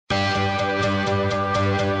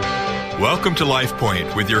Welcome to Life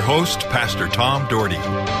Point with your host, Pastor Tom Dougherty.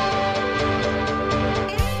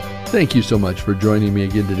 Thank you so much for joining me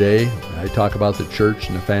again today. I talk about the church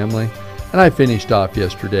and the family, and I finished off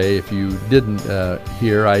yesterday. If you didn't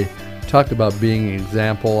hear, I talked about being an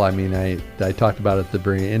example. I talked about it at the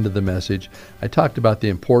very end of the message. I talked about the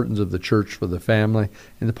importance of the church for the family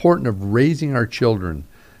and the importance of raising our children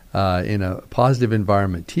in a positive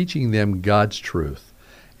environment, teaching them God's truth.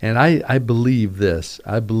 And I believe this.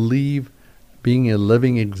 I believe being a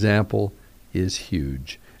living example is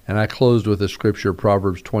huge. And I closed with a scripture,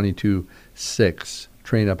 Proverbs 22:6.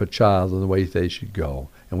 Train up a child in the way they should go,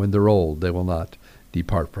 and when they're old, they will not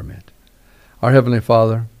depart from it. Our Heavenly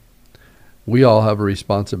Father, we all have a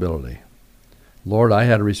responsibility. Lord, I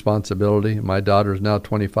had a responsibility. My daughter is now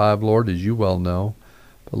 25, Lord, as you well know.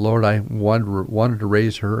 But Lord, I wanted to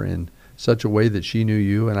raise her in such a way that she knew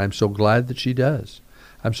you, and I'm so glad that she does.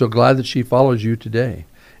 I'm so glad that she follows you today.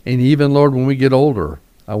 And even, Lord, when we get older,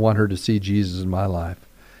 I want her to see Jesus in my life.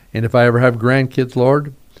 And if I ever have grandkids,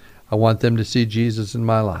 Lord, I want them to see Jesus in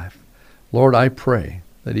my life. Lord, I pray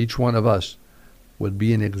that each one of us would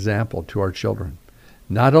be an example to our children,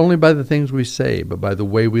 not only by the things we say, but by the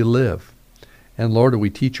way we live. And Lord, we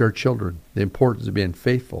teach our children the importance of being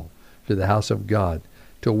faithful to the house of God,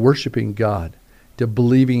 to worshiping God, to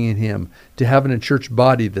believing in Him, to having a church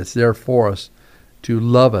body that's there for us, to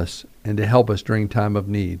love us and to help us during time of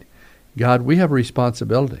need. God, we have a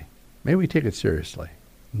responsibility. May we take it seriously.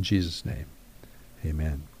 In Jesus' name,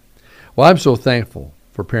 amen. Well, I'm so thankful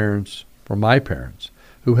for my parents,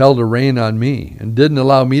 who held a rein on me and didn't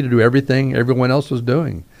allow me to do everything everyone else was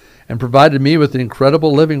doing and provided me with an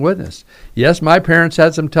incredible living witness. Yes, my parents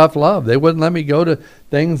had some tough love. They wouldn't let me go to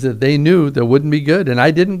things that they knew that wouldn't be good, and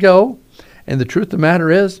I didn't go. And the truth of the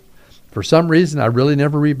matter is, for some reason, I really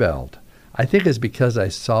never rebelled. I think it's because I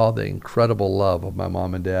saw the incredible love of my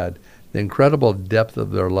mom and dad, the incredible depth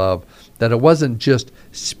of their love, that it wasn't just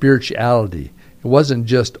spirituality. It wasn't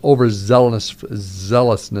just zealousness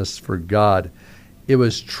for God. It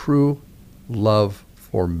was true love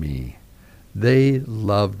for me. They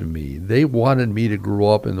loved me. They wanted me to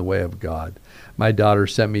grow up in the way of God. My daughter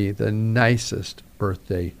sent me the nicest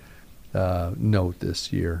birthday note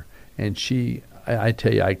this year. And I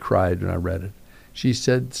tell you, I cried when I read it. She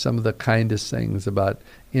said some of the kindest things about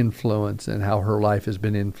influence and how her life has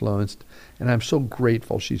been influenced. And I'm so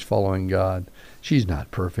grateful she's following God. She's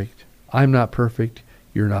not perfect. I'm not perfect.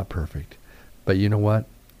 You're not perfect. But you know what?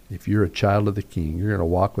 If you're a child of the King, you're going to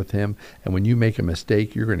walk with Him. And when you make a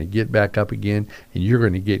mistake, you're going to get back up again, and you're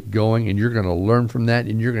going to get going, and you're going to learn from that,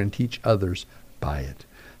 and you're going to teach others by it.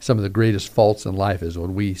 Some of the greatest faults in life is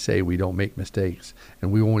when we say we don't make mistakes,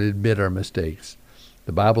 and we won't admit our mistakes.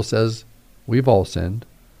 The Bible says we've all sinned.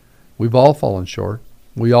 We've all fallen short.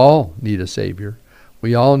 We all need a Savior.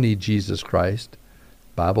 We all need Jesus Christ.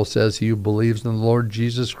 The Bible says he who believes in the Lord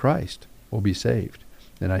Jesus Christ will be saved.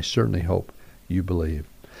 And I certainly hope you believe.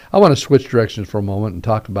 I want to switch directions for a moment and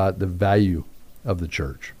talk about the value of the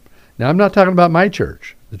church. Now, I'm not talking about my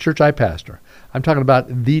church, the church I pastor. I'm talking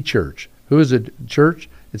about the church. Who is a church?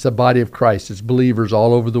 It's a body of Christ. It's believers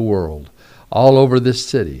all over the world, all over this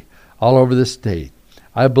city, all over this state.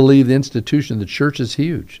 I believe the institution, the church, is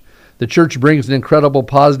huge. The church brings an incredible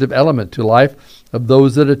positive element to life of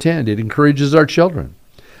those that attend. It encourages our children.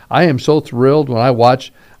 I am so thrilled when I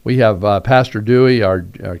watch. We have Pastor Dewey, our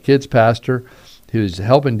kids pastor, who's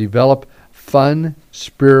helping develop fun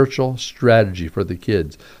spiritual strategy for the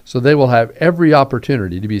kids, so they will have every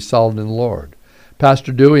opportunity to be solid in the Lord.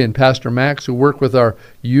 Pastor Dewey and Pastor Max, who work with our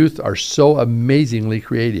youth, are so amazingly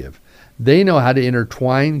creative. They know how to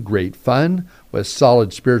intertwine great fun with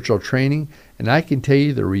solid spiritual training, and I can tell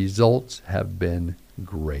you the results have been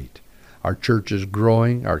great. Our church is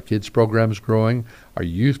growing, our kids program is growing, our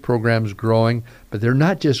youth program is growing, but they're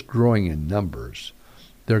not just growing in numbers.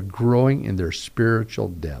 They're growing in their spiritual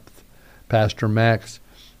depth. Pastor Max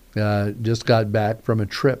just got back from a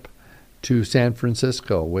trip to San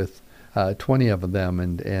Francisco with 20 of them,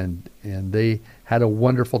 and they had a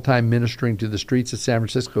wonderful time ministering to the streets of San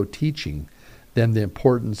Francisco, teaching them the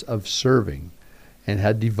importance of serving, and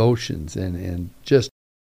had devotions and just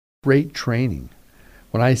great training.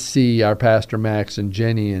 When I see our Pastor Max and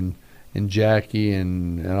Jenny and Jackie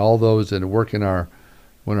and all those that work in our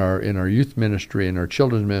youth ministry and our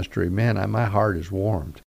children's ministry, man, my heart is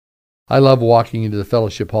warmed. I love walking into the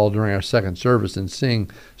fellowship hall during our second service and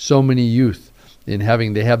seeing so many youth they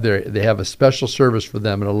have a special service for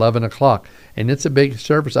them at 11 o'clock, and it's a big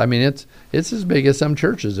service. I mean, it's as big as some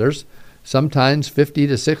churches. There's sometimes 50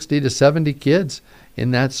 to 60 to 70 kids in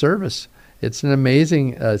that service. It's an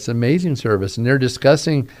amazing service, and they're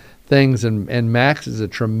discussing things, and Max is a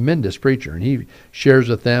tremendous preacher, and he shares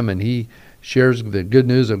with them, and he shares the good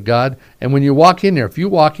news of God. And when you walk in there, if you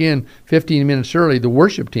walk in 15 minutes early, the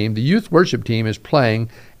worship team, the youth worship team is playing,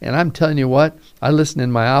 and I'm telling you what, I listen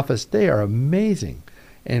in my office, they are amazing.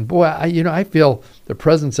 And boy, I feel the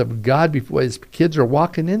presence of God before his kids are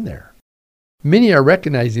walking in there. Many are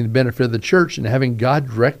recognizing the benefit of the church and having God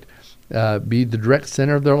be the direct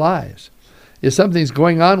center of their lives. If something's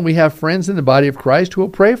going on, we have friends in the body of Christ who will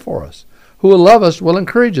pray for us, who will love us, will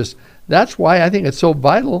encourage us. That's why I think it's so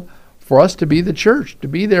vital for us to be the church, to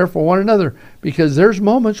be there for one another, because there's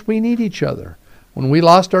moments we need each other. When we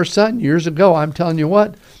lost our son years ago, I'm telling you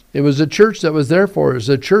what, it was a church that was there for us. It was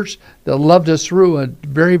a church that loved us through a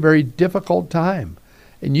very, very difficult time.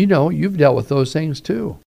 And you've dealt with those things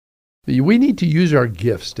too. We need to use our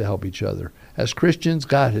gifts to help each other. As Christians,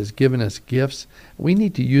 God has given us gifts. We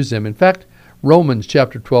need to use them. In fact, Romans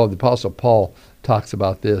chapter 12, the Apostle Paul talks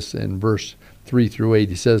about this in verse 3 through 8.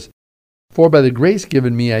 He says, "For by the grace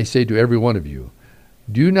given me, I say to every one of you,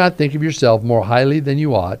 do not think of yourself more highly than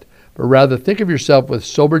you ought, but rather think of yourself with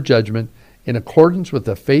sober judgment in accordance with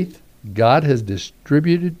the faith God has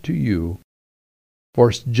distributed to you.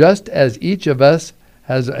 For just as each of us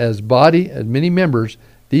has as body as many members,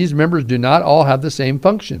 these members do not all have the same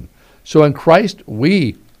function. So in Christ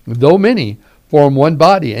we, though many, form one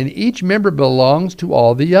body, and each member belongs to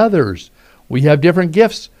all the others. We have different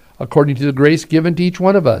gifts according to the grace given to each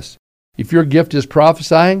one of us. If your gift is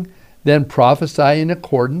prophesying, then prophesy in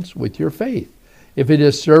accordance with your faith. If it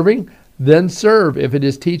is serving, then serve. If it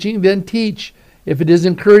is teaching, then teach. If it is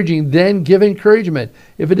encouraging, then give encouragement.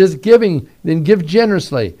 If it is giving, then give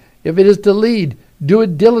generously. If it is to lead, do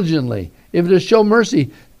it diligently. If it is show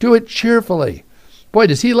mercy, do it cheerfully." Boy,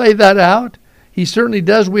 does he lay that out? He certainly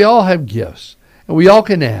does. We all have gifts, and we all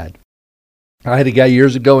can add. I had a guy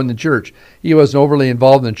years ago in the church. He wasn't overly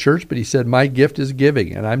involved in the church, but he said, "My gift is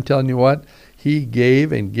giving." And I'm telling you what, he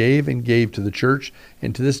gave and gave and gave to the church,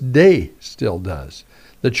 and to this day still does.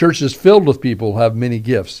 The church is filled with people who have many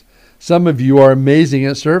gifts. Some of you are amazing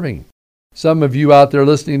at serving. Some of you out there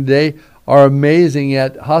listening today are amazing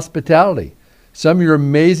at hospitality. Some of you are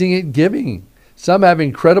amazing at giving. Some have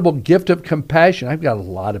incredible gift of compassion. I've got a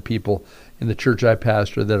lot of people in the church I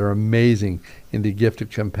pastor that are amazing in the gift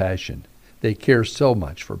of compassion. They care so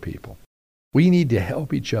much for people. We need to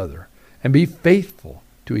help each other and be faithful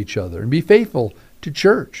to each other and be faithful to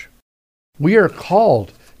church. We are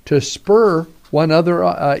called to spur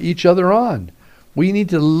each other on. We need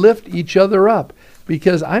to lift each other up,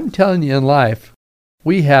 because I'm telling you, in life,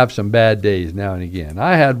 we have some bad days now and again.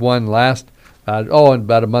 I had one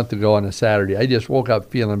about a month ago on a Saturday. I just woke up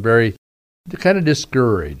feeling very kind of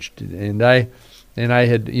discouraged, and I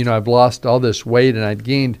had, I've lost all this weight, and I'd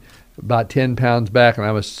gained about 10 pounds back, and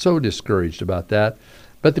I was so discouraged about that.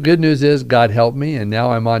 But the good news is God helped me, and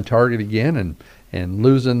now I'm on target again and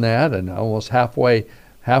losing that, and almost halfway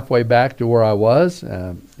back to where I was,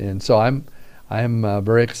 and so I'm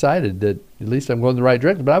very excited that at least I'm going the right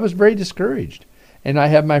direction. But I was very discouraged, and I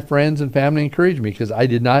have my friends and family encourage me, because I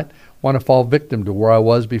did not want to fall victim to where I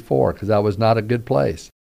was before, because that was not a good place.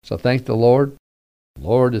 So thank the Lord. The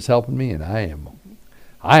Lord is helping me, and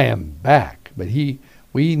I am back. But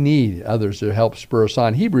we need others to help spur us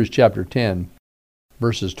on. Hebrews chapter 10,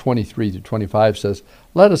 verses 23 to 25 says,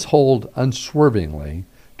 "Let us hold unswervingly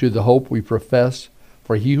to the hope we profess,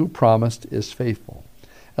 for he who promised is faithful.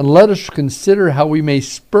 And let us consider how we may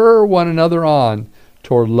spur one another on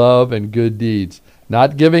toward love and good deeds,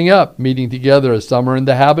 not giving up meeting together as some are in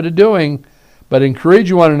the habit of doing, but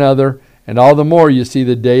encourage one another, and all the more you see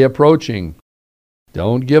the day approaching."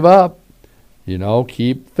 Don't give up.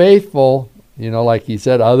 Keep faithful. Like he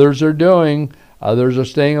said, others are doing. Others are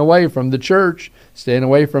staying away from the church, staying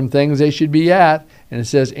away from things they should be at. And it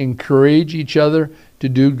says, encourage each other to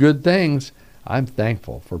do good things. I'm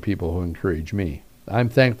thankful for people who encourage me. I'm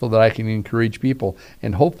thankful that I can encourage people,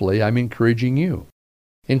 and hopefully I'm encouraging you.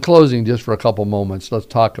 In closing, just for a couple moments, let's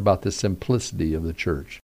talk about the simplicity of the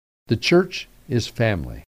church. The church is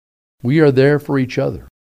family. We are there for each other.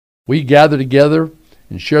 We gather together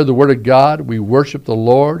and share the Word of God. We worship the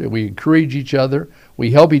Lord, and we encourage each other.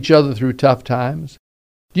 We help each other through tough times.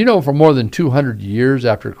 For more than 200 years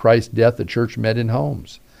after Christ's death, the church met in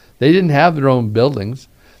homes. They didn't have their own buildings.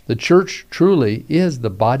 The church truly is the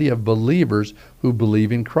body of believers who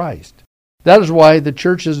believe in Christ. That is why the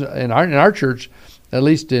churches in our church, at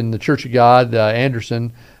least in the Church of God,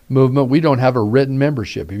 Anderson movement, we don't have a written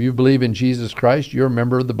membership. If you believe in Jesus Christ, you're a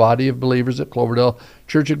member of the body of believers at Cloverdale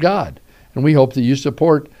Church of God. And we hope that you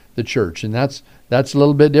support the church. And that's a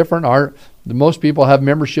little bit different. Most people have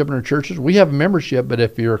membership in our churches. We have a membership, but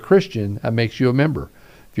if you're a Christian, that makes you a member.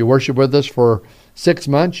 If you worship with us for 6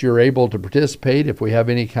 months, you're able to participate. If we have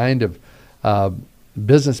any kind of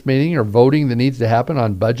business meeting or voting that needs to happen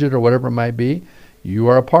on budget or whatever it might be, you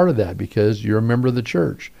are a part of that because you're a member of the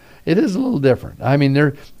church. It is a little different. I mean,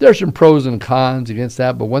 there's some pros and cons against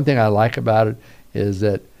that, but one thing I like about it is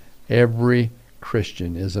that every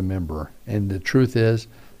Christian is a member. And the truth is,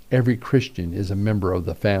 every Christian is a member of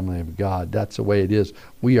the family of God. That's the way it is.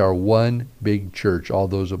 We are one big church, all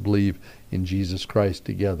those who believe in Jesus Christ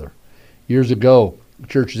together. Years ago,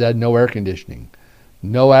 churches had no air conditioning,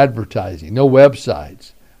 no advertising, no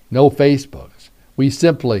websites, no Facebooks. We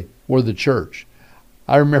simply were the church.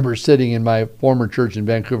 I remember sitting in my former church in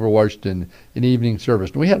Vancouver, Washington, in evening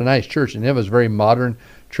service. And we had a nice church, and it was a very modern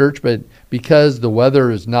church, but because the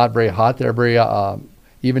weather is not very hot there,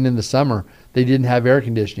 even in the summer, they didn't have air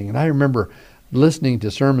conditioning. And I remember listening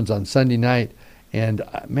to sermons on Sunday night, and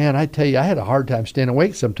man, I tell you, I had a hard time staying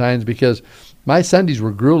awake sometimes because my Sundays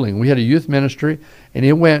were grueling. We had a youth ministry, and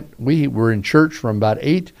we were in church from about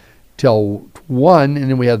 8 till 1, and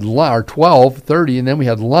then we had 12:30, and then we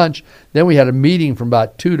had lunch. Then we had a meeting from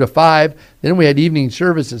about 2 to 5. Then we had evening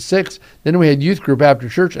service at 6. Then we had youth group after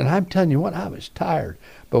church. And I'm telling you what, I was tired.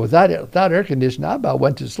 But without air conditioning, I about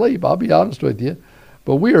went to sleep. I'll be honest with you.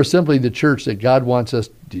 But we are simply the church that God wants us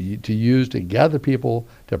to use to gather people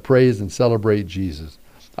to praise and celebrate Jesus.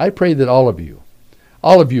 I pray that all of you,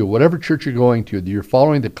 whatever church you're going to, that you're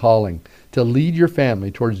following the calling to lead your family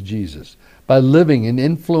towards Jesus by living an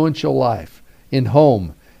influential life in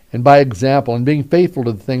home and by example and being faithful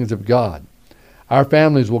to the things of God. Our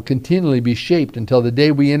families will continually be shaped until the day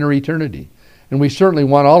we enter eternity, and we certainly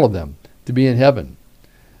want all of them to be in heaven.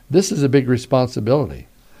 This is a big responsibility.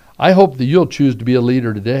 I hope that you'll choose to be a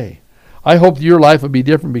leader today. I hope that your life will be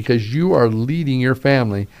different because you are leading your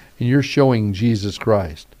family and you're showing Jesus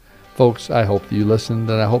Christ. Folks, I hope that you listened,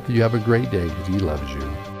 and I hope that you have a great day because He loves you.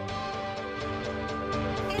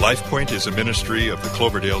 LifePoint is a ministry of the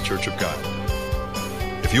Cloverdale Church of God.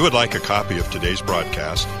 If you would like a copy of today's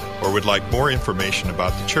broadcast or would like more information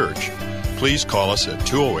about the church, please call us at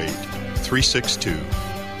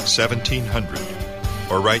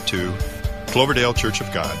 208-362-1700 or write to Cloverdale Church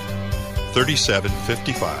of God,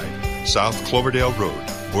 3755 South Cloverdale Road,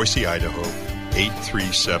 Boise, Idaho,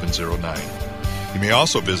 83709. You may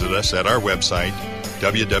also visit us at our website,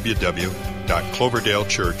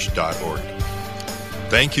 www.cloverdalechurch.org.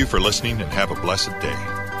 Thank you for listening and have a blessed day.